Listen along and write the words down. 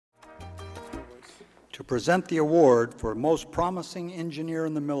To present the award for Most Promising Engineer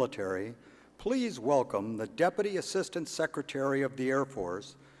in the Military, please welcome the Deputy Assistant Secretary of the Air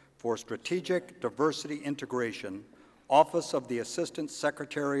Force for Strategic Diversity Integration, Office of the Assistant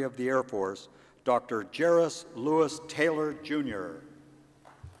Secretary of the Air Force, Dr. Jairus Lewis Taylor, Jr.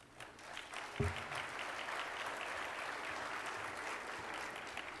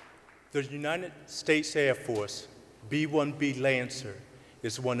 The United States Air Force B-1B Lancer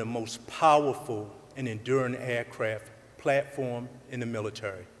is one of the most powerful and enduring aircraft platform in the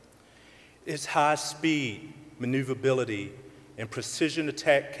military. Its high speed, maneuverability, and precision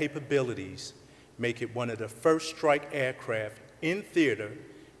attack capabilities make it one of the first strike aircraft in theater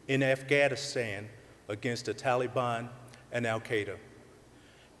in Afghanistan against the Taliban and Al-Qaeda.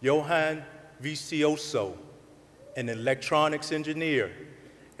 Johan Vicioso, an electronics engineer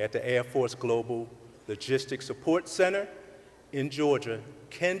at the Air Force Global Logistics Support Center in Georgia,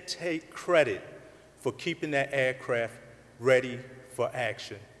 can take credit for keeping that aircraft ready for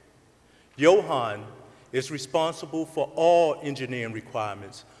action. Johan is responsible for all engineering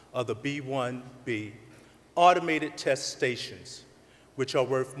requirements of the B-1B automated test stations, which are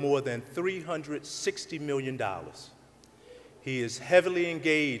worth more than $360 million. He is heavily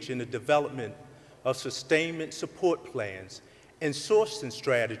engaged in the development of sustainment support plans and sourcing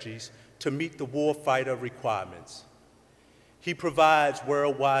strategies to meet the warfighter requirements. He provides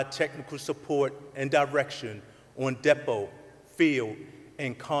worldwide technical support and direction on depot, field,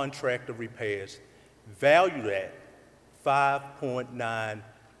 and contractor repairs, valued at $5.9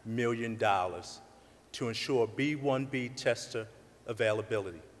 million to ensure B-1B tester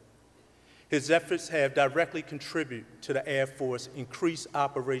availability. His efforts have directly contributed to the Air Force increased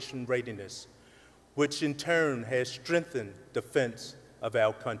operation readiness, which in turn has strengthened defense of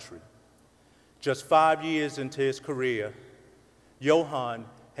our country. Just 5 years into his career, Johan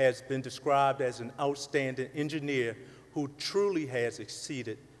has been described as an outstanding engineer who truly has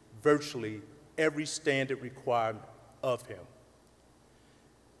exceeded virtually every standard requirement of him.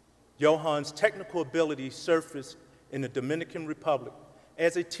 Johan's technical ability surfaced in the Dominican Republic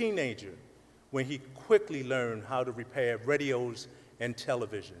as a teenager when he quickly learned how to repair radios and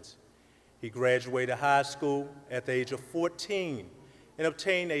televisions. He graduated high school at the age of 14 and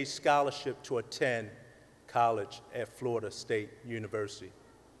obtained a scholarship to attend college at Florida State University.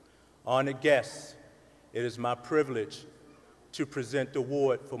 Honored guests, it is my privilege to present the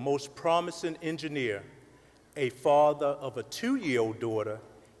award for Most Promising Engineer, a father of a 2-year-old daughter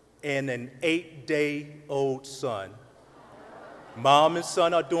and an 8-day-old son. Mom and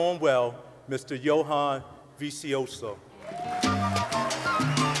son are doing well, Mr. Johan Vicioso.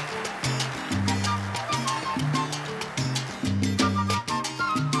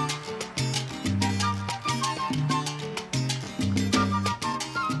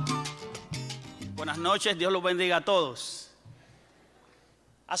 Buenas noches, Dios los bendiga a todos.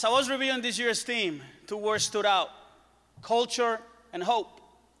 As I was reviewing this year's theme, 2 words stood out: culture and hope.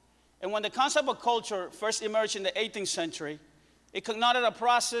 And when the concept of culture first emerged in the 18th century, it connoted a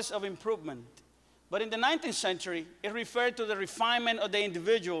process of improvement. But in the 19th century, it referred to the refinement of the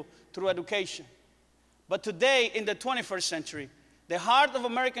individual through education. But today, in the 21st century, the heart of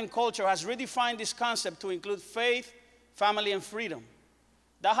American culture has redefined this concept to include faith, family, and freedom.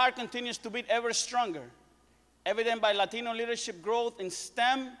 That heart continues to beat ever stronger, evident by Latino leadership growth in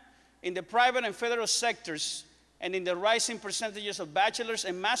STEM, in the private and federal sectors, and in the rising percentages of bachelor's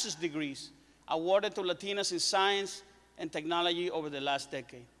and master's degrees awarded to Latinas in science and technology over the last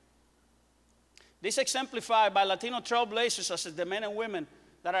decade. This exemplified by Latino trailblazers such as the men and women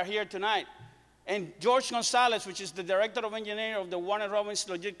that are here tonight, and George Gonzalez, which is the Director of Engineering of the Warner Robins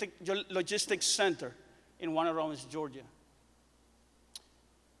Logistics Center in Warner Robins, Georgia.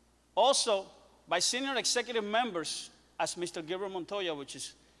 Also, by senior executive members, as Mr. Gilbert Montoya, which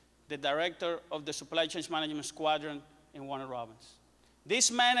is the Director of the Supply Chain Management Squadron in Warner Robins.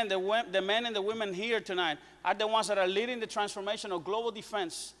 These men and the men and the women here tonight are the ones that are leading the transformation of global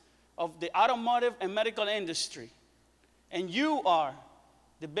defense of the automotive and medical industry. And you are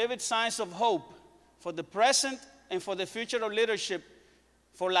the vivid signs of hope for the present and for the future of leadership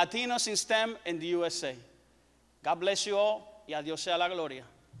for Latinos in STEM in the USA. God bless you all, y a Dios sea la gloria.